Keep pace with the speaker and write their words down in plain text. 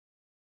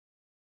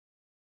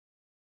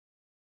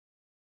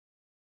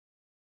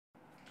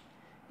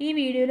ഈ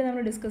വീഡിയോയിൽ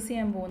നമ്മൾ ഡിസ്കസ്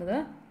ചെയ്യാൻ പോകുന്നത്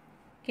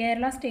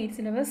Kerala state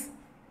syllabus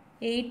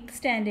 8th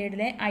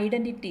സ്റ്റാൻഡേർഡിലെ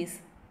identities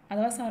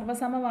അഥവാ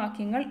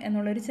സർവ്വസമവാക്യങ്ങൾ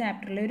എന്നുള്ളൊരു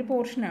ചാപ്റ്ററിലെ ഒരു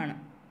പോർഷനാണ്.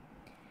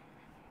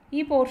 ഈ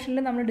പോർഷനിൽ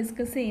നമ്മൾ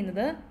ഡിസ്കസ്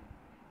ചെയ്യുന്നത്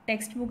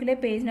ടെക്സ്റ്റ് ബുക്കിലെ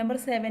പേജ് നമ്പർ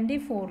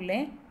 74-ലെ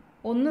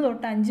 1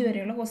 തൊട്ട് 5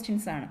 വരെയുള്ള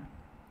ക്വസ്റ്റ്യൻസ് ആണ്.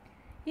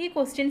 ഈ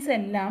ക്വസ്റ്റ്യൻസ്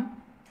എല്ലാം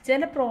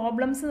ചില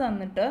പ്രോബ്ലംസ്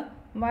തന്നിട്ട്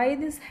വൈ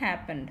ദിസ്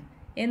ഹാപ്പൻഡ്,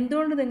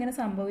 എന്തുകൊണ്ട് ഇതിങ്ങനെ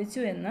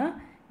സംഭവിച്ചു എന്ന്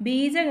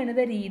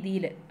ബീജഗണിത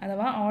രീതിയിൽ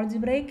അഥവാ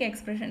ആൾജിബ്രൈക്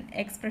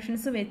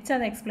എക്സ്പ്രഷൻസ് വെച്ച്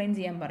അത് എക്സ്പ്ലെയിൻ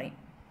ചെയ്യാൻ പറയും.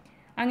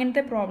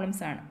 അങ്ങനത്തെ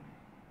പ്രോബ്ലംസ് ആണ്.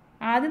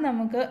 ആദ്യം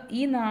നമുക്ക്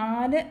ഈ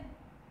 4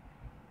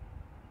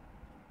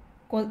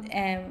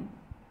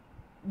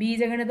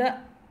 ബീജഗണിത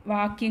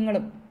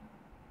വാക്യങ്ങളും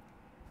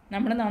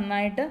നമ്മൾ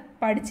നന്നായിട്ട്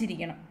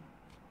പഠിച്ചിരിക്കണം.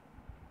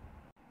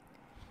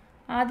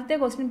 ആദ്യത്തെ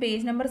question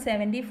page number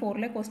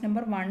 74-ലെ question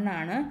number 1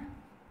 ആണ്.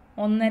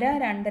 1,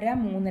 2,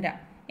 3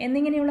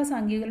 എന്നിങ്ങനെയുള്ള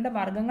സംഖ്യകളുടെ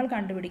വർഗ്ഗങ്ങൾ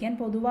കണ്ടുപിടിക്കാൻ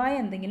പൊതുവായ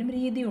എന്തെങ്കിലും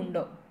രീതി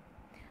ഉണ്ടോ?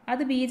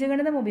 അത്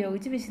ബീജഗണിതം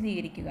ഉപയോഗിച്ച്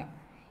വിശദീകരിക്കുക.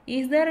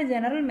 Is there A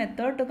general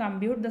method to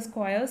compute the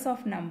squares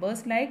of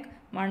numbers like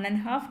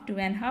 1.5,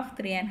 2.5,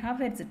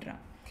 3.5 etc.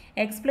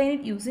 Explain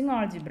it using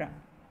algebra.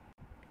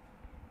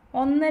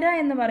 1.5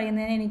 എന്ന്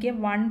പറയുന്നതിന് എനിക്ക്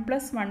 1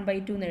 +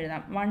 1/2 എന്ന്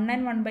എഴുതാം. 1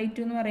 and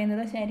 1/2 എന്ന്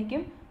പറയുന്നത്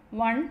ശരിക്കും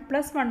 1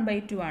 +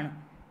 1/2 ആണ്.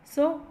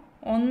 So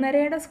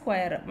 1.5യുടെ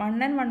square 1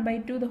 and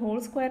 1/2 the whole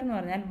square എന്ന്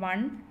പറഞ്ഞാൽ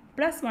 1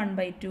 +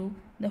 1/2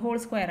 ദ ഹോൾ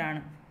സ്ക്വയർ ആണ്.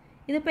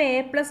 ഇതിപ്പോൾ a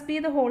 + b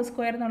the whole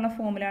square എന്നുള്ള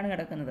ഫോമിലാണ്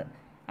കിടക്കുന്നത്.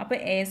 അപ്പോൾ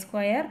a²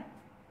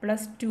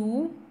 +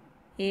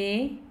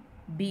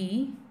 2ab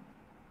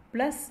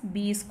 + b²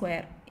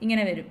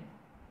 ഇങ്ങനെ വരും.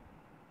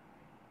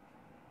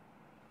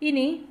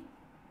 ഇനി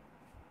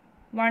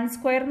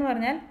 1² എന്ന്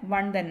പറഞ്ഞാൽ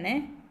 1 തന്നെ.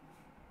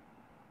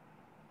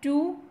 2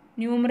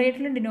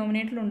 ന്യൂമറേറ്ററിലും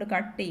ഡിനോമിനേറ്ററിലും ഉണ്ട്,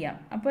 കട്ട് ചെയ്യാം.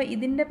 അപ്പോൾ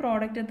ഇതിൻ്റെ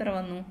പ്രോഡക്റ്റ് എത്ര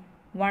വന്നു?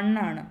 1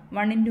 ആണ്.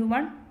 1 ×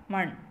 1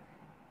 1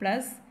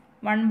 പ്ലസ്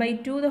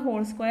 1/2 ദ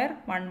ഹോൾ സ്ക്വയർ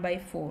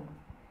 1/4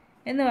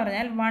 എന്ന്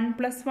പറഞ്ഞാൽ 1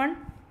 + 1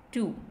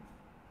 2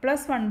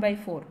 പ്ലസ്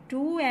 1/4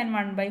 2 and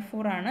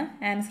 1/4 ആണ്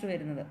ആൻസർ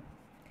വരുന്നത്.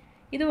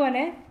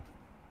 ഇതുപോലെ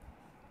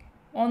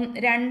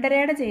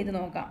 2.5യുടെ ചെയ്ത്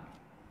നോക്കാം.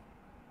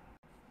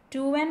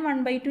 2 and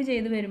 1/2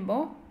 ചെയ്ത്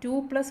വരുമ്പോൾ 2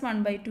 +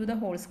 1/2 ദ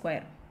ഹോൾ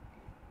സ്ക്വയർ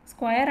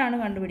സ്ക്വയർ ആണ്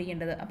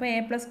കണ്ടുപിടിക്കേണ്ടത്. അപ്പോൾ a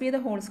 + b the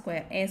whole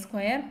square a²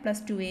 +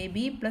 2ab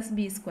 + b²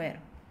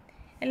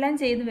 എല്ലാം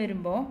ചെയ്ത്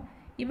വരുമ്പോൾ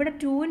ഇവിടെ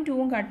 2ഉം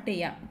 2ഉം കട്ട്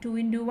ചെയ്യാം. 2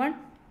 × 1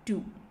 2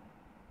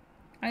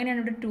 അങ്ങനെയാണ്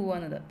ഇവിടെ 2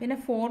 വന്നത്. പിന്നെ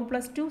 4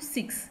 + 2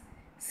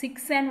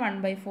 6 and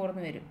 1/4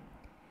 എന്ന് വരും.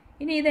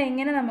 ഇനി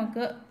ഇതെങ്ങനെ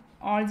നമുക്ക്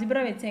ആൾജിബ്ര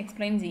വെച്ച്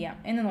എക്സ്പ്ലെയിൻ ചെയ്യാം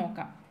എന്ന്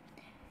നോക്കാം.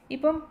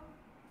 ഇപ്പം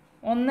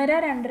 1.5,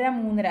 2.5,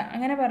 3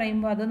 അങ്ങനെ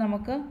പറയുമ്പോൾ അത്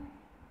നമുക്ക്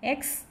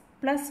x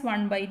 +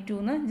 1/2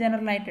 എന്ന്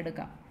ജനറലായിട്ട്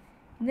എടുക്കാം.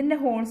 ഇതിൻ്റെ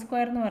ഹോൾ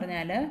സ്ക്വയർ എന്ന്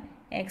പറഞ്ഞാൽ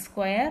x²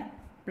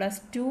 +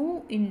 2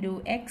 ×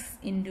 x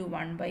 ×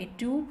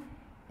 1/2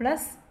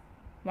 +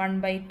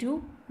 1/2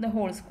 the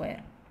whole square.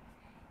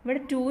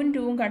 ഇവിടെ 2ഉം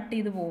 2ഉം കട്ട്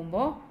ചെയ്ത്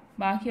പോകുമ്പോൾ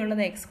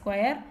ബാക്കിയുള്ളത് x²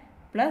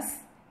 +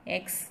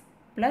 x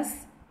 +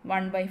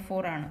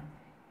 1/4 ആണ്.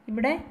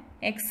 ഇവിടെ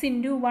x ×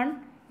 1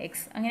 x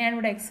അങ്ങനെയാണ്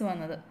ഇവിടെ x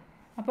വന്നത്.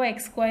 അപ്പോൾ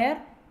x²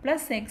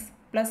 + x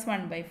 +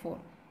 1/4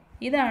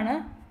 ഇതാണ്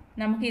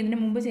നമുക്ക് ഇതിന്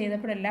മുമ്പ്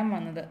ചെയ്തപ്പോഴെല്ലാം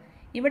വന്നത്.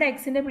 ഇവിടെ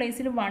എക്സിൻ്റെ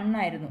പ്ലേസിൽ 1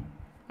 ആയിരുന്നു.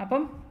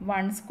 അപ്പം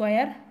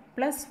 1²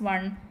 +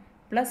 1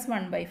 +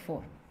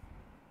 1/4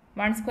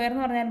 1²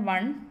 എന്ന് പറഞ്ഞാൽ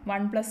 1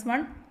 1 +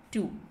 1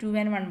 2 2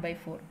 and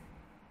 1/4.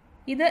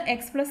 ഇത്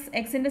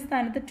എക്സിൻ്റെ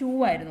സ്ഥാനത്ത് 2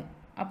 ആയിരുന്നു.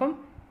 അപ്പം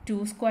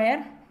 2²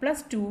 +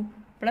 2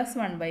 +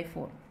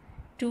 1/4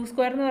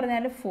 2² എന്ന്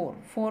പറഞ്ഞാൽ 4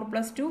 4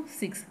 + 2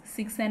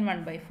 6 and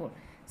 1/4.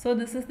 So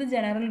this is the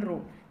general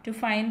rule to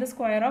find the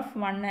square of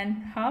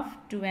 1.5,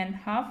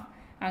 2.5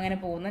 അങ്ങനെ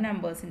പോകുന്ന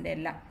നമ്പേഴ്സിൻ്റെ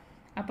എല്ലാം.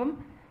 അപ്പം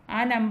ആ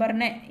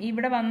നമ്പറിനെ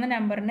ഇവിടെ വന്ന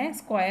നമ്പറിനെ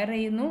സ്ക്വയർ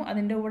ചെയ്യുന്നു,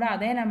 അതിൻ്റെ കൂടെ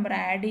അതേ നമ്പർ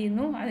ആഡ്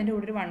ചെയ്യുന്നു, അതിൻ്റെ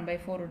കൂടെ ഒരു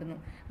 1/4 ഇടുന്നു.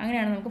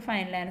 അങ്ങനെയാണ് നമുക്ക്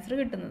ഫൈനൽ ആൻസർ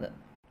കിട്ടുന്നത്.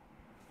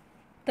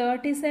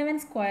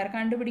 37²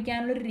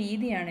 കണ്ടുപിടിക്കാനുള്ളൊരു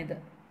രീതിയാണിത്.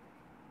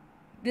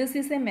 This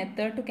is A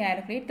method to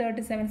calculate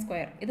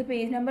 37². ഇത്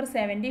പേജ് നമ്പർ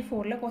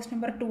 74-ലെ ക്വസ്റ്റ്യൻ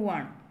നമ്പർ 2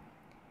 ആണ്.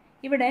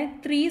 ഇവിടെ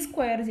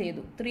 3²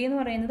 ചെയ്തു. 3 എന്ന്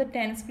പറയുന്നത്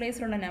 10th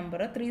പ്ലേസിലുള്ള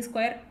നമ്പർ.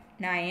 3²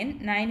 9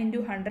 9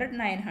 × 100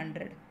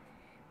 900.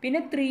 പിന്നെ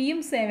 3ഉം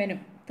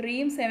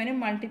 7ഉം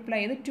മൾട്ടിപ്ലൈ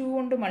ചെയ്ത് 2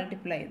 കൊണ്ട്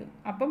മൾട്ടിപ്ലൈ ചെയ്തു.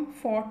 അപ്പം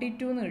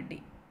 42 എന്ന് കിട്ടി.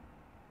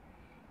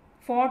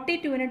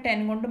 42നെ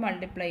 10 കൊണ്ട്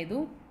മൾട്ടിപ്ലൈ ചെയ്തു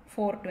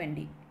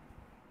 420.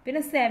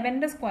 പിന്നെ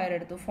 7ൻ്റെ സ്ക്വയർ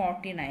എടുത്തു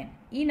 49.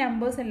 ഈ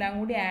നമ്പേഴ്സ് എല്ലാം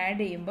കൂടി ആഡ്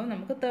ചെയ്യുമ്പോൾ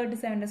നമുക്ക്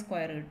 37ൻ്റെ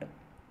സ്ക്വയർ കിട്ടും.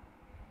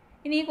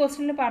 ഇനി ഈ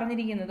ക്വസ്റ്റ്യനിൽ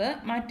പറഞ്ഞിരിക്കുന്നത്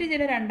മറ്റു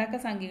ചില 2 അക്ക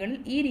സംഖ്യകളിൽ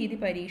ഈ രീതി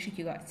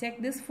പരീക്ഷിക്കുക. Check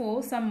this for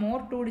some more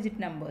 2-digit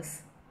numbers.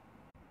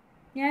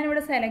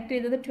 ഞാനിവിടെ സെലക്ട്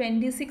ചെയ്തത്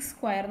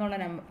 26² എന്നുള്ള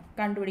നമ്പർ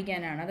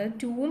കണ്ടുപിടിക്കാനാണ്. അതായത്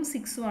 2ഉം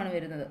 6ഉം ആണ്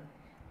വരുന്നത്.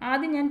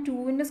 ആദ്യം ഞാൻ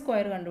 2ൻ്റെ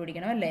സ്ക്വയർ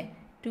കണ്ടുപിടിക്കണം അല്ലേ.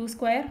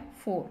 2²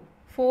 4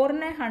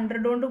 4നെ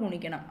 100 കൊണ്ട്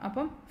ഗുണിക്കണം.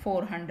 അപ്പം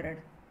 400.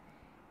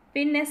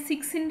 പിന്നെ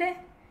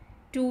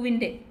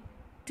 2ൻ്റെ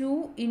 2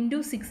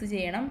 × 6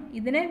 ചെയ്യണം.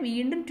 ഇതിനെ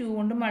വീണ്ടും 2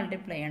 കൊണ്ട്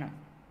മൾട്ടിപ്ലൈ ചെയ്യണം.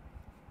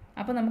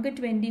 അപ്പോൾ നമുക്ക്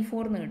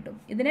 24 എന്ന് കിട്ടും.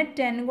 ഇതിനെ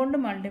 10 കൊണ്ട്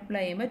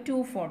മൾട്ടിപ്ലൈ ചെയ്യുമ്പോൾ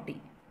 240.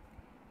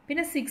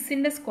 പിന്നെ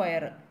 6ൻ്റെ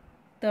സ്ക്വയർ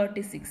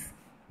 36.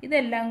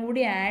 ഇതെല്ലാം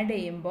കൂടി ആഡ്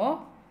ചെയ്യുമ്പോൾ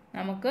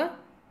നമുക്ക്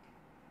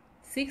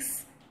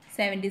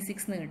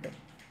 676 എന്ന് കിട്ടും.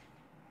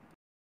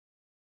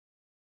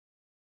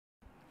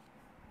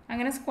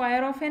 അങ്ങനെ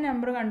square of A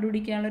number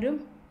കണ്ടുപിടിക്കാനുള്ളൊരു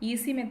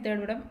easy method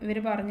ഇവിടെ ഇവർ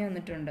പറഞ്ഞു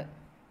തന്നിട്ടുണ്ട്.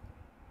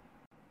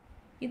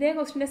 ഇതേ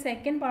ക്വസ്റ്റിൻ്റെ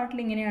സെക്കൻഡ് പാർട്ടിൽ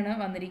ഇങ്ങനെയാണ്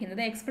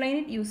വന്നിരിക്കുന്നത്. Explain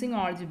it using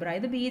algebra.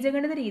 ഇത്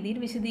ബീജഗണിത രീതിയിൽ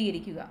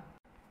വിശദീകരിക്കുക.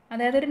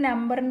 അതായത് ഒരു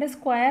നമ്പറിൻ്റെ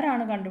സ്ക്വയർ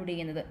ആണ്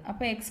കണ്ടുപിടിക്കുന്നത്.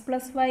 അപ്പോൾ X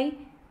plus why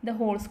the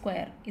whole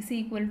square is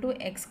equal to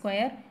X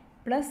square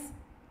plus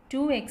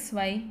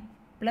 2xy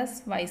plus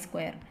Y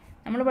square.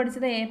 നമ്മൾ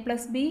പഠിച്ചത് A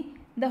plus B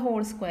the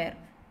whole square,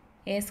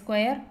 A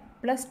square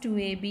plus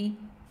 2ab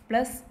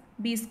plus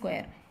B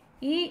square.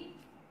 ഈ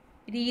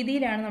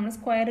രീതിയിലാണ് നമ്മൾ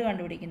സ്ക്വയർ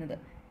കണ്ടുപിടിക്കുന്നത്.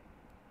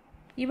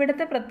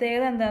 ഇവിടുത്തെ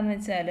പ്രത്യേകത എന്താണെന്ന്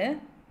വെച്ചാൽ,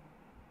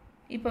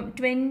 ഇപ്പം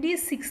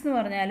 26 എന്ന്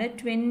പറഞ്ഞാൽ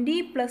 20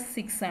 പ്ലസ്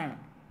 6 ആണ്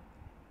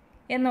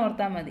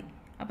എന്നോർത്താൽ മതി.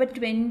 അപ്പോൾ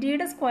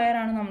 20യുടെ സ്ക്വയർ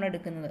ആണ് നമ്മൾ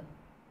എടുക്കുന്നത്.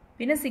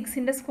 പിന്നെ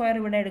 6ൻ്റെ സ്ക്വയർ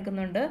ഇവിടെ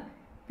എടുക്കുന്നുണ്ട്.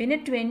 പിന്നെ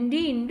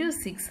 20 ഇൻറ്റു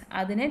 6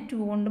 അതിനെ 2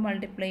 കൊണ്ട്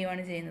മൾട്ടിപ്ലൈ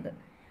ചെയ്യുകയാണ് ചെയ്യുന്നത്.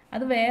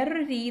 അത്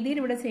വേറൊരു രീതിയിൽ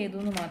ഇവിടെ ചെയ്തു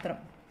എന്ന് മാത്രം.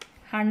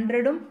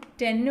 100ഉം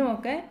 10ഉം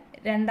ഒക്കെ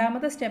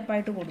രണ്ടാമത്തെ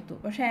സ്റ്റെപ്പായിട്ട് കൊടുത്തു.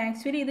 പക്ഷേ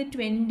ആക്ച്വലി ഇത്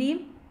 20ഉം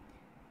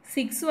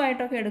 6ഉം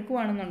ആയിട്ടൊക്കെ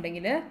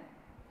എടുക്കുകയാണെന്നുണ്ടെങ്കിൽ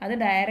അത്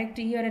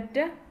ഡയറക്റ്റ് ഈ ഒരൊറ്റ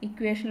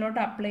ഇക്വേഷനിലോട്ട്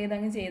അപ്ലൈ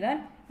ചെയ്തങ്ങ് ചെയ്താൽ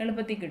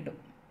എളുപ്പത്തിൽ കിട്ടും.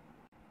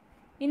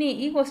 ഇനി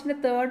ഈ ക്വസ്റ്റിൻ്റെ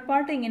തേർഡ്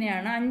പാർട്ട്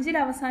ഇങ്ങനെയാണ്. 5ൽ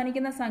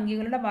അവസാനിക്കുന്ന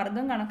സംഖ്യകളുടെ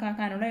വർഗ്ഗം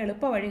കണക്കാക്കാനുള്ള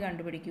എളുപ്പ വഴി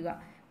കണ്ടുപിടിക്കുക.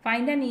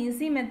 Find an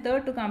easy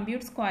method to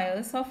compute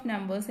squares of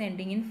numbers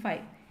ending in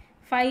 5.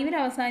 5ൽ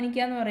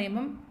അവസാനിക്കുക എന്ന്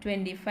പറയുമ്പം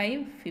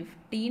 25,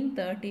 15,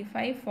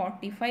 35,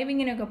 45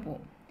 ഇങ്ങനെയൊക്കെ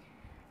പോകും.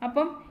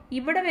 അപ്പം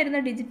ഇവിടെ വരുന്ന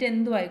ഡിജിറ്റ്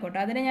എന്തും ആയിക്കോട്ടെ,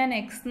 അതിനെ ഞാൻ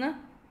എക്സ് എന്ന്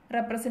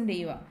റെപ്രസെൻറ്റ്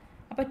ചെയ്യുക.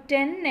 അപ്പോൾ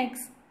 10x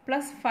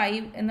പ്ലസ്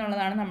 5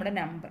 എന്നുള്ളതാണ് നമ്മുടെ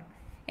നമ്പർ.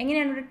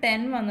 എങ്ങനെയാണ് ഇവിടെ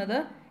 10 വന്നത്?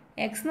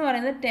 എക്സ് എന്ന്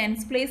പറയുന്നത്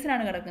 10th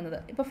പ്ലേസിലാണ് കിടക്കുന്നത്.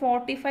 ഇപ്പോൾ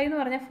 45 എന്ന്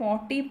പറഞ്ഞാൽ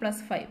 40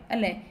 പ്ലസ് 5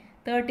 അല്ലേ?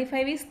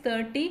 35 ഈസ്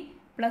 30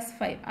 പ്ലസ്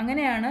 5.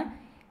 അങ്ങനെയാണ്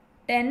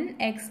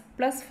 10x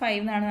പ്ലസ് 5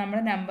 എന്നാണ്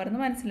നമ്മുടെ നമ്പർ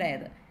എന്ന്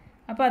മനസ്സിലായത്.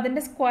 അപ്പോൾ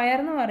അതിൻ്റെ സ്ക്വയർ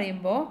എന്ന്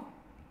പറയുമ്പോൾ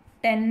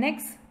 10x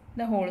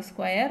the whole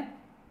square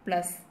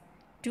plus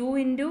 2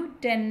 into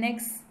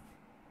 10x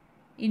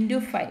into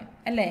 5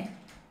 അല്ലേ?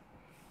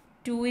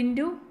 2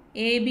 ഇൻറ്റു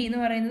എ ബി എന്ന്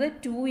പറയുന്നത്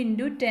 2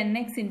 into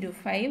 10x into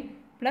 5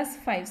 plus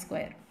 5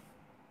 square.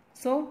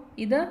 So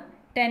ഇത്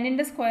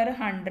 10ൻ്റെ സ്ക്വയർ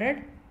 100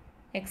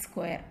 എക്സ്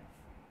സ്ക്വയർ.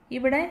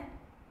 ഇവിടെ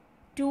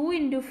 2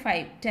 into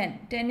 5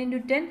 10 into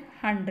 10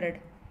 100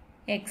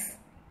 X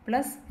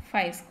plus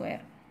 5 square.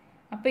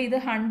 അപ്പോൾ ഇത്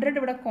 100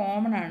 ഇവിടെ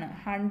കോമൺ ആണ്.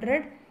 100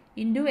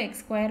 into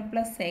X square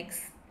plus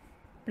X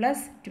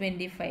plus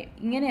 25.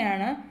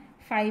 ഇങ്ങനെയാണ്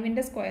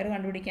 5ൻ്റെ സ്ക്വയർ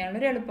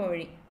കണ്ടുപിടിക്കാനുള്ളൊരു എളുപ്പ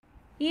വഴി.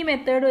 ഈ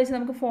മെത്തേഡ് വെച്ച്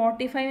നമുക്ക്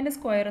 45ൻ്റെ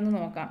സ്ക്വയർ ഒന്ന്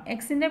നോക്കാം.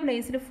 എക്സിൻ്റെ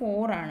പ്ലേസിൽ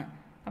 4 ആണ്.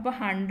 അപ്പോൾ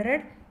 100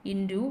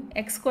 ഇൻറ്റു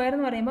എക്സ് സ്ക്വയർ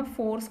എന്ന് പറയുമ്പോൾ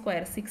 4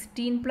 സ്ക്വയർ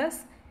 16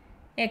 പ്ലസ്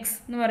എക്സ്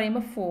എന്ന്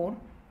പറയുമ്പോൾ 4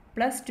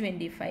 പ്ലസ്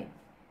 25.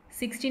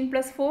 16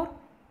 പ്ലസ് 4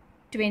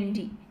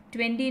 20.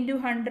 20 into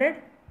 100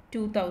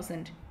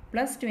 2000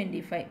 plus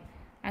 25.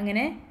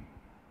 അങ്ങനെ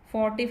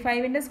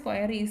 45ൻ്റെ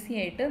സ്ക്വയർ ഈസി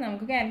ആയിട്ട്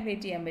നമുക്ക്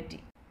കാൽക്കുലേറ്റ് ചെയ്യാൻ പറ്റി.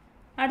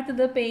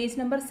 അടുത്തത് പേജ്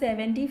നമ്പർ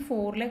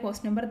 74-ലെ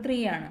ക്വസ്റ്റ്യൻ നമ്പർ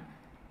 3 ആണ്.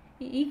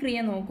 ഈ ക്രിയ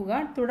നോക്കുക.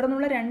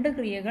 തുടർന്നുള്ള 2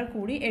 ക്രിയകൾ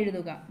കൂടി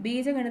എഴുതുക.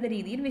 ബീജഗണിത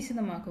രീതിയിൽ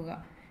വിശദമാക്കുക.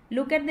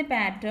 Look at the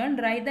pattern,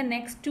 write the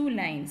next 2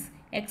 lines,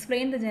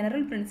 explain the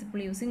general principle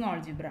using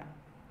algebra.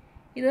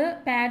 ഇത്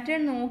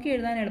പാറ്റേൺ നോക്കി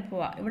എഴുതാൻ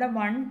എളുപ്പമാണ്. ഇവിടെ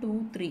 1 2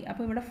 3,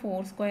 അപ്പോൾ ഇവിടെ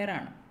 4 സ്ക്വയർ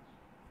ആണ്.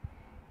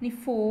 ഇനി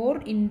 4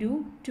 ഇൻറ്റു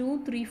 2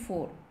 3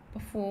 4,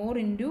 അപ്പോൾ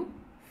 4 ഇൻറ്റു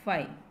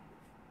 5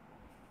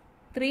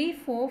 3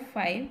 4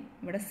 5,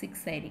 ഇവിടെ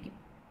 6 ആയിരിക്കും.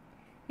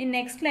 ഇനി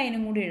നെക്സ്റ്റ്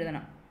ലൈനും കൂടി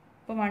എഴുതണം.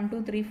 അപ്പോൾ 1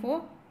 2 3 4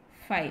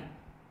 5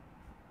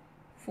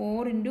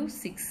 4 ഇൻറ്റു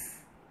 6,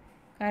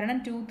 കാരണം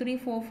 2 3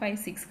 4 5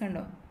 6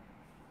 കണ്ടോ.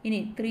 ഇനി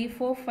 3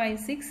 4 5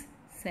 6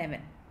 7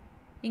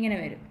 ഇങ്ങനെ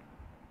വരും.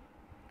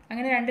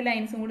 അങ്ങനെ 2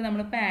 ലൈൻസും കൂടി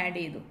നമ്മളിപ്പോൾ ആഡ്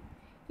ചെയ്തു.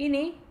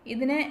 ഇനി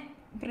ഇതിനെ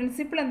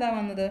പ്രിൻസിപ്പിൾ എന്താ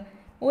വന്നത്?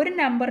 ഒരു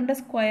നമ്പറിൻ്റെ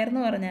സ്ക്വയർ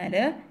എന്ന് പറഞ്ഞാൽ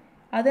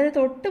അതിന്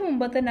തൊട്ട്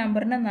മുമ്പത്തെ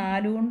നമ്പറിനെ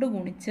 4 കൊണ്ട്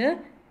ഗുണിച്ച്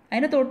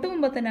അതിന് തൊട്ട്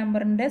മുമ്പത്തെ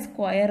നമ്പറിൻ്റെ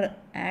സ്ക്വയർ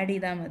ആഡ്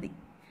ചെയ്താൽ മതി.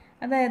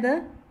 അതായത്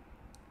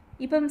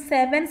ഇപ്പം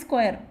 7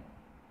 സ്ക്വയർ,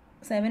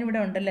 7 ഇവിടെ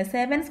ഉണ്ടല്ലേ,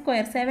 7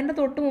 സ്ക്വയർ, 7ൻ്റെ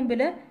തൊട്ട്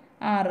മുമ്പിൽ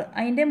 6,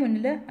 അതിൻ്റെ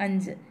മുന്നിൽ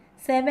 5.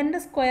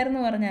 7ൻ്റെ സ്ക്വയർ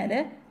എന്ന് പറഞ്ഞാൽ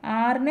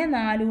 6നെ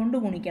 4 കൊണ്ട്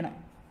ഗുണിക്കണം,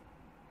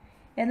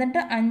 എന്നിട്ട്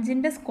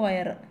 5ൻ്റെ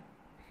സ്ക്വയർ,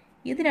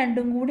 ഇത്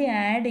രണ്ടും കൂടി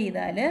ആഡ്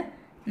ചെയ്താൽ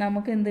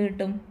നമുക്ക് എന്ത്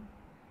കിട്ടും?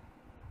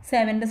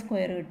 7ൻ്റെ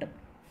സ്ക്വയർ കിട്ടും.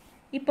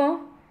 ഇപ്പോൾ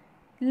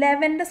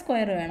 11ൻ്റെ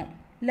സ്ക്വയർ വേണം.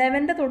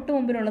 11ൻ്റെ തൊട്ട്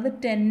മുമ്പിലുള്ളത്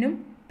 10ഉം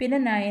പിന്നെ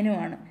 9ഉം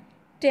ആണ്.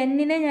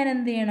 10നെ ഞാൻ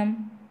എന്ത് ചെയ്യണം?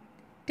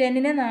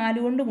 10നെ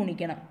 4 കൊണ്ട്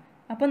ഗുണിക്കണം,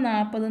 അപ്പോൾ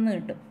 40 എന്ന്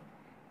കിട്ടും.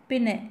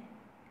 പിന്നെ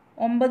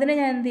 9നെ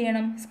ഞാൻ എന്ത്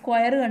ചെയ്യണം?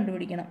 സ്ക്വയർ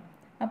കണ്ടുപിടിക്കണം,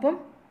 അപ്പം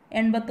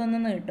 81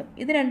 എന്ന് കിട്ടും.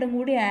 ഇത് രണ്ടും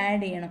കൂടി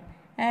ആഡ് ചെയ്യണം.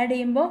 ആഡ്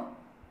ചെയ്യുമ്പോൾ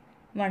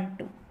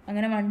 12,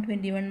 അങ്ങനെ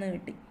 121 എന്ന്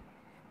കിട്ടി.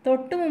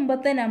 തൊട്ട്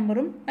മുമ്പത്തെ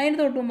നമ്പറും അതിന്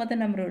തൊട്ട് മുമ്പത്തെ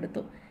നമ്പറും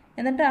എടുത്തു,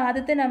 എന്നിട്ട്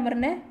ആദ്യത്തെ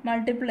നമ്പറിനെ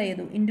മൾട്ടിപ്ലൈ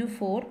ചെയ്തു ഇൻറ്റു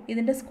 4,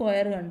 ഇതിൻ്റെ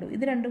സ്ക്വയർ കണ്ടു.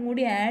 ഇത് രണ്ടും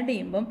കൂടി ആഡ്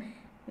ചെയ്യുമ്പം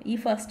ഈ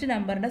ഫസ്റ്റ്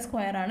നമ്പറിൻ്റെ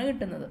സ്ക്വയറാണ്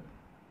കിട്ടുന്നത്.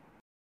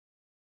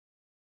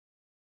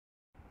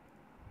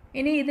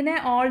 ഇനി ഇതിനെ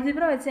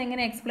ആൾജിബ്ര വെച്ച്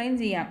എങ്ങനെ എക്സ്പ്ലെയിൻ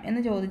ചെയ്യാം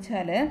എന്ന്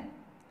ചോദിച്ചാൽ,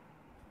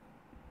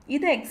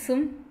 ഇത് എക്സും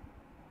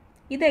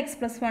ഇത് എക്സ്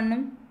പ്ലസ്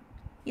 1ഉം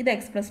ഇത്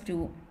എക്സ് പ്ലസ്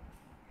 2ഉം.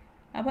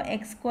 അപ്പോൾ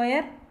എക്സ്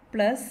സ്ക്വയർ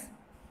പ്ലസ്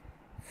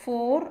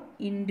 4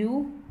 ഇൻറ്റു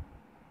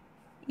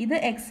ഇത്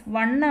എക്സ്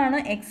 1 ആണ്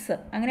എക്സ്,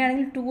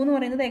 അങ്ങനെയാണെങ്കിൽ 2 എന്ന്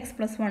പറയുന്നത് എക്സ്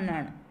പ്ലസ് 1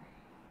 ആണ്.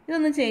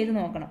 ഇതൊന്ന് ചെയ്ത്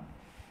നോക്കണം.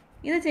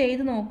 ഇത്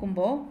ചെയ്ത്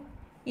നോക്കുമ്പോൾ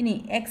ഇനി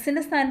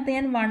എക്സിൻ്റെ സ്ഥാനത്ത്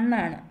ഞാൻ 1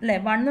 ആണ് അല്ലേ,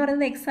 1 എന്ന്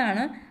പറയുന്നത് എക്സ്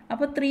ആണ്.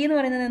 അപ്പോൾ 3 എന്ന്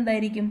പറയുന്നത്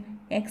എന്തായിരിക്കും?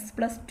 X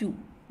plus 2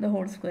 the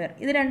whole square.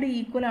 ഇത് രണ്ടും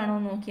ഈക്വൽ ആണോ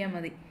എന്ന് നോക്കിയാൽ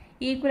മതി.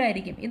 ഈക്വൽ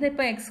ആയിരിക്കും.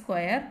 ഇതിപ്പോൾ X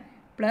square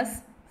plus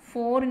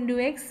 4 into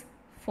X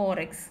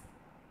 4x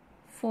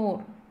 4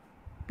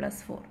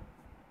 plus 4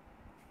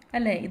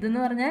 അല്ലേ. ഇതെന്ന്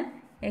പറഞ്ഞാൽ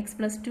X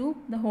plus 2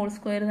 the whole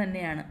square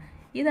തന്നെയാണ്.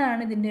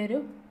 ഇതാണ് ഇതിൻ്റെ ഒരു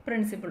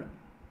പ്രിൻസിപ്പിൾ.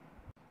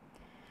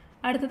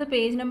 അടുത്തത്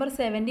പേജ് നമ്പർ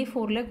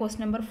 74-ലെ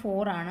ക്വസ്റ്റ്യൻ നമ്പർ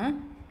 4 ആണ്.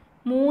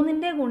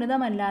 3ൻ്റെ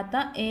ഗുണിതമല്ലാത്ത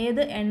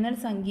ഏത് എണ്ണൽ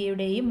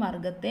സംഖ്യയുടെയും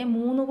വർഗ്ഗത്തെ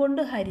 3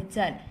 കൊണ്ട്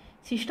ഹരിച്ചാൽ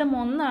ശിഷ്ടം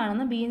 1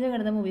 ആണെന്ന്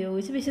ബീജഗണിതം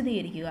ഉപയോഗിച്ച്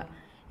വിശദീകരിക്കുക.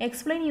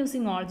 Explain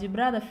using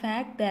algebra the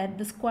fact that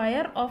the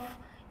square of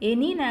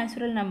any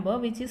natural number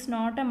which is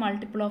not A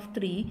multiple of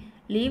 3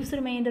 leaves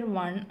reminder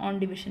 1 on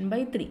division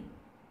by 3.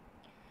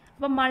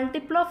 അപ്പോൾ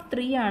മൾട്ടിപ്പിൾ ഓഫ്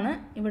 3 ആണ്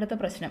ഇവിടുത്തെ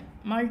പ്രശ്നം.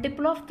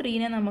 മൾട്ടിപ്പിൾ ഓഫ്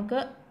 3നെ നമുക്ക്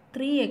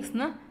 3x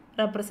എന്ന്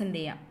റെപ്രസെൻ്റ്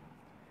ചെയ്യാം.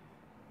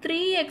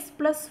 3x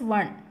പ്ലസ്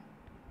 1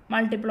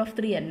 മൾട്ടിപ്പിൾ ഓഫ്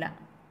 3 അല്ല.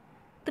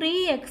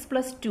 3x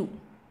plus 2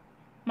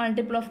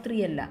 multiple of 3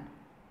 അല്ല.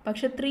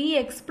 പക്ഷെ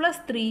 3x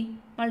പ്ലസ് 3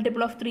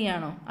 മൾട്ടിപ്പിൾ ഓഫ് 3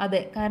 ആണോ?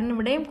 അതെ, കാരണം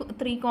ഇവിടെയും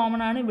 3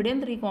 കോമൺ ആണ്, ഇവിടെയും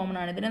 3 കോമൺ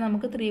ആണ്. ഇതിനെ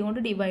നമുക്ക് 3 കൊണ്ട്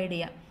ഡിവൈഡ്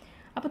ചെയ്യാം.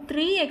 അപ്പോൾ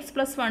 3x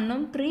plus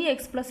 1ഉം 3x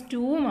plus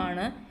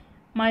 2ഉമാണ്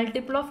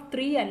multiple of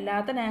 3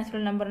 അല്ലാത്ത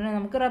നാച്ചുറൽ നമ്പറിനെ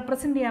നമുക്ക്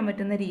റെപ്രസെൻ്റ് ചെയ്യാൻ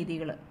പറ്റുന്ന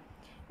രീതികൾ.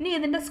 ഇനി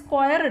ഇതിൻ്റെ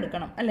സ്ക്വയർ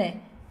എടുക്കണം അല്ലേ.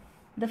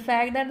 The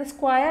fact that the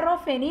square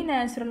of any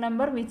natural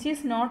number which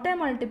is not A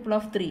multiple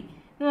of 3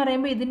 എന്ന്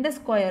പറയുമ്പോൾ ഇതിൻ്റെ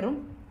സ്ക്വയറും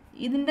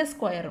ഇതിൻ്റെ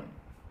സ്ക്വയറും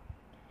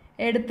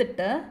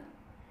എടുത്തിട്ട്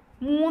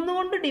 3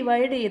 കൊണ്ട്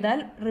ഡിവൈഡ് ചെയ്താൽ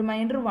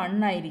റിമൈൻഡർ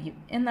 1 ആയിരിക്കും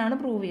എന്നാണ്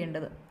പ്രൂവ്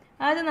ചെയ്യേണ്ടത്.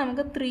 ആദ്യം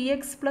നമുക്ക്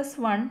 3x plus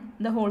 1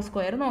 the whole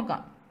square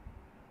നോക്കാം.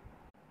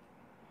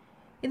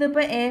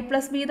 ഇതിപ്പോൾ A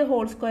plus B the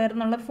whole square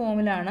എന്നുള്ള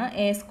ഫോമിലാണ്.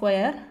 A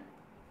square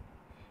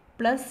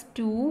plus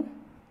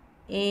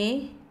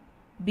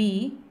 2ab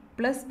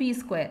plus B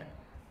square.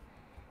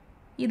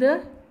 ഇത്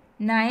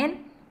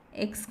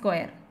 9x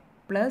square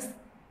plus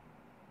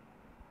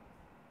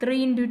 3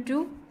 into 2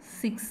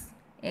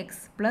 6x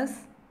plus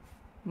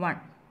 1.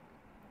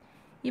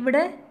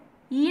 ഇവിടെ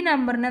ഈ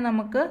നമ്പറിനെ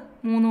നമുക്ക്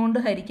 3 കൊണ്ട്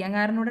ഹരിക്കാം,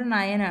 കാരണം ഇവിടെ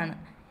 9 ആണ്.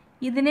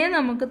 ഇതിനെ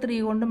നമുക്ക്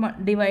 3 കൊണ്ട്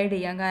ഡിവൈഡ്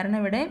ചെയ്യാം, കാരണം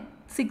ഇവിടെ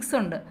 6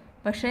 ഉണ്ട്.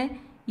 പക്ഷേ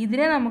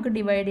ഇതിനെ നമുക്ക്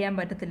ഡിവൈഡ് ചെയ്യാൻ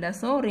പറ്റത്തില്ല.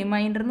 സോ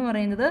റിമൈൻഡർ എന്ന്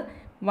പറയുന്നത്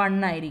 1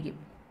 ആയിരിക്കും.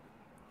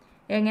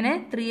 എങ്ങനെ?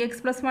 3x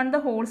പ്ലസ് 1 ദ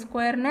ഹോൾ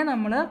സ്ക്വയറിനെ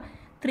നമ്മൾ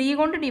 3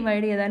 കൊണ്ട്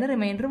ഡിവൈഡ് ചെയ്താൽ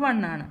റിമൈൻഡർ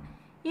 1 ആണ്.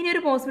 ഇനി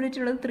ഒരു പോസിബിലിറ്റി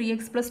ഉള്ളത്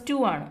 3x പ്ലസ് 2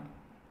 ആണ്.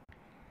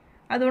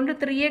 അതുകൊണ്ട്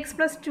 3x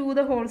plus 2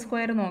 the whole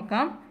square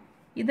നോക്കാം.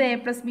 ഇത് A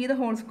plus B the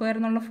whole square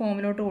എന്നുള്ള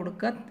ഫോമിലോട്ട്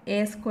കൊടുക്കുക. A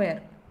square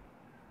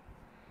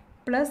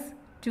plus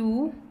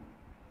 2ab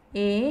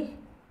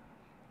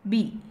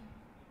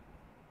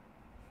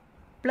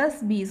plus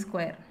B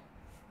square.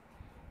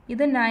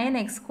 ഇത്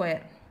 9x square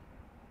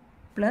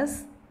plus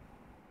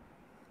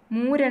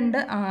 3 2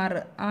 6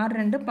 6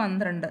 2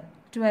 12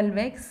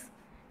 12x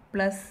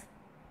plus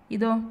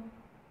ഇതോ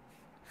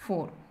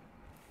 4.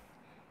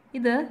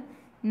 ഇത്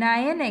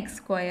 9x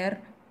square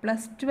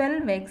plus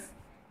 12x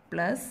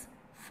plus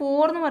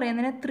 4 എന്ന്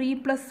പറയുന്നതിന് 3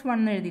 പ്ലസ്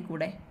 1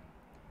 എഴുതിക്കൂടെ?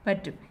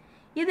 പറ്റും.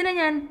 ഇതിനെ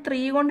ഞാൻ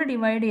 3 കൊണ്ട്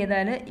ഡിവൈഡ്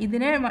ചെയ്താൽ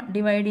ഇതിനെ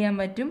ഡിവൈഡ് ചെയ്യാൻ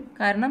പറ്റും,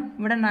 കാരണം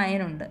ഇവിടെ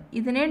 9 ഉണ്ട്.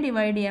 ഇതിനെ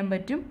ഡിവൈഡ് ചെയ്യാൻ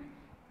പറ്റും,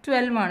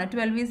 12 ആണ്.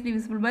 12 ഈസ്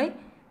ഡിവിസിബിൾ ബൈ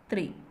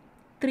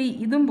 3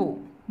 ഇതും പോവും.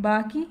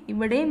 ബാക്കി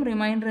ഇവിടെയും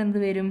റിമൈൻഡർ എന്ത്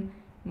വരും?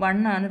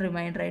 1 ആണ്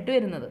റിമൈൻഡർ ആയിട്ട്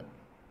വരുന്നത്.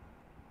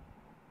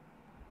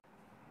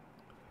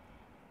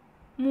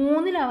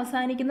 3-ൽ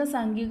അവസാനിക്കുന്ന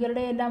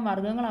സംഖ്യകളുടെ എല്ലാം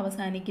വർഗ്ഗങ്ങൾ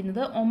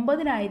അവസാനിക്കുന്നത്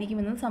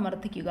 9-ലായിരിക്കുമെന്ന്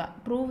സമർത്ഥിക്കുക.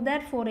 Prove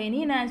that for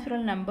any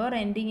natural number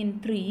ending in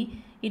 3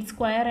 it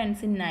square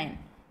ends in 9.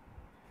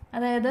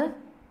 അതായത്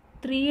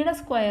 3യുടെ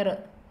സ്ക്വയർ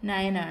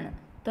 9 ആണ്.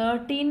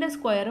 13ൻ്റെ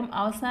സ്ക്വയറും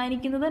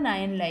അവസാനിക്കുന്നത്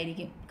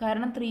 9-ലായിരിക്കും,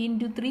 കാരണം 3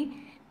 ഇൻറ്റു 3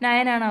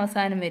 9 ആണ്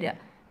അവസാനം വരിക.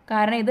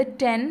 കാരണം ഇത്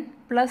 10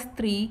 പ്ലസ്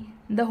 3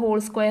 ദ ഹോൾ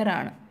സ്ക്വയർ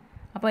ആണ്.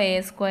 അപ്പോൾ A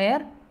square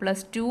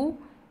plus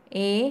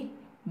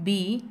 2ab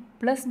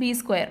plus B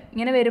square.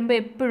 ഇങ്ങനെ വരുമ്പോൾ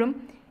എപ്പോഴും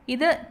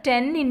ഇത്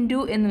 10 ഇൻറ്റു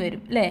എന്ന്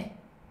വരും അല്ലേ,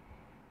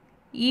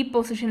 ഈ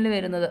പൊസിഷനിൽ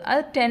വരുന്നത്.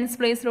 അത് 10th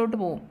പ്ലേസിലോട്ട്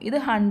പോവും. ഇത്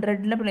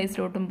 100ലെ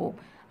പ്ലേസിലോട്ടും പോവും.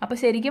 അപ്പോൾ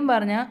ശരിക്കും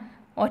പറഞ്ഞാൽ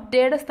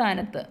ഒറ്റയുടെ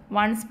സ്ഥാനത്ത്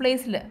 1st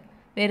പ്ലേസിൽ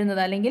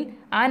വരുന്നത്, അല്ലെങ്കിൽ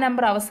ആ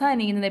നമ്പർ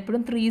അവസാനിക്കുന്നത്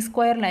എപ്പോഴും 3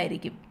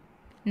 സ്ക്വയറിലായിരിക്കും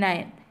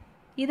 9.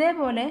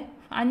 ഇതേപോലെ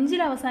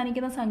 5-ൽ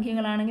അവസാനിക്കുന്ന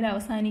സംഖ്യകളാണെങ്കിൽ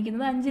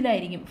അവസാനിക്കുന്നത്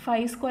 5-ലായിരിക്കും.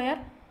 5 സ്ക്വയർ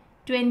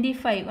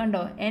 25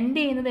 കണ്ടോ, എൻഡ്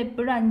ചെയ്യുന്നത്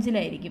എപ്പോഴും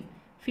 5-ലായിരിക്കും.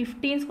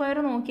 15 സ്ക്വയർ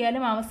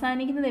നോക്കിയാലും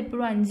അവസാനിക്കുന്നത്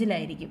എപ്പോഴും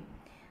 5-ലായിരിക്കും.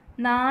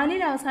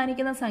 4-ൽ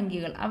അവസാനിക്കുന്ന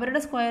സംഖ്യകൾ അവരുടെ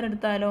സ്ക്വയർ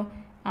എടുത്താലോ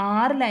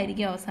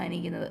 6-ലായിരിക്കും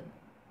അവസാനിക്കുന്നത്,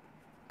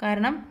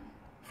 കാരണം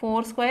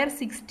 4 സ്ക്വയർ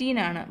 16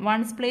 ആണ്.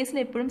 1st പ്ലേസിൽ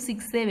എപ്പോഴും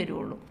 6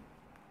 വരുള്ളൂ.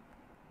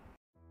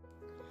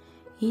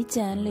 ഈ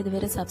ചാനൽ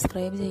ഇതുവരെ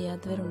സബ്സ്ക്രൈബ്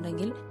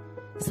ചെയ്യാത്തവരുണ്ടെങ്കിൽ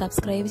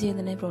സബ്സ്ക്രൈബ്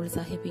ചെയ്യുന്നതിനെ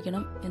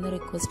പ്രോത്സാഹിപ്പിക്കണം എന്ന്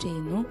റിക്വസ്റ്റ്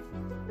ചെയ്യുന്നു.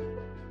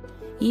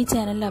 ഈ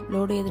ചാനലിൽ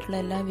അപ്ലോഡ് ചെയ്തിട്ടുള്ള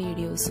എല്ലാ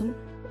വീഡിയോസും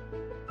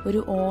ഒരു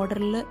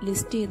ഓർഡറിൽ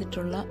ലിസ്റ്റ്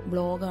ചെയ്തിട്ടുള്ള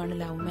ബ്ലോഗാണ്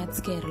ലവ്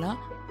മാത്സ് കേരള.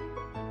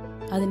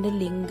 അതിൻ്റെ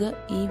ലിങ്ക്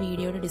ഈ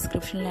വീഡിയോയുടെ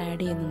ഡിസ്ക്രിപ്ഷനിൽ ആഡ്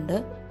ചെയ്യുന്നുണ്ട്.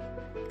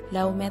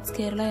 ലവ് മാത്സ്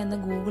കേരള എന്ന്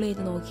ഗൂഗിൾ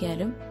ചെയ്ത്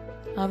നോക്കിയാലും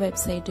ആ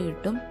വെബ്സൈറ്റ്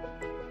കിട്ടും.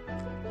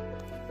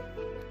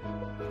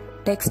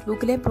 ടെക്സ്റ്റ്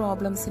ബുക്കിലെ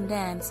പ്രോബ്ലംസിൻ്റെ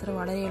ആൻസർ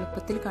വളരെ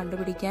എളുപ്പത്തിൽ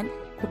കണ്ടുപിടിക്കാൻ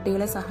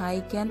കുട്ടികളെ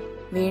സഹായിക്കാൻ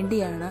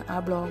വേണ്ടിയാണ് ആ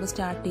ബ്ലോഗ്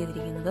സ്റ്റാർട്ട്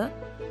ചെയ്തിരിക്കുന്നത്.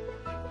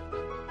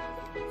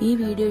 ഈ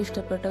വീഡിയോ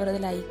ഇഷ്ടപ്പെട്ടവർ അത്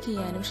ലൈക്ക്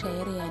ചെയ്യാനും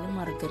ഷെയർ ചെയ്യാനും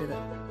മറക്കരുത്.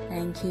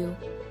 Thank you.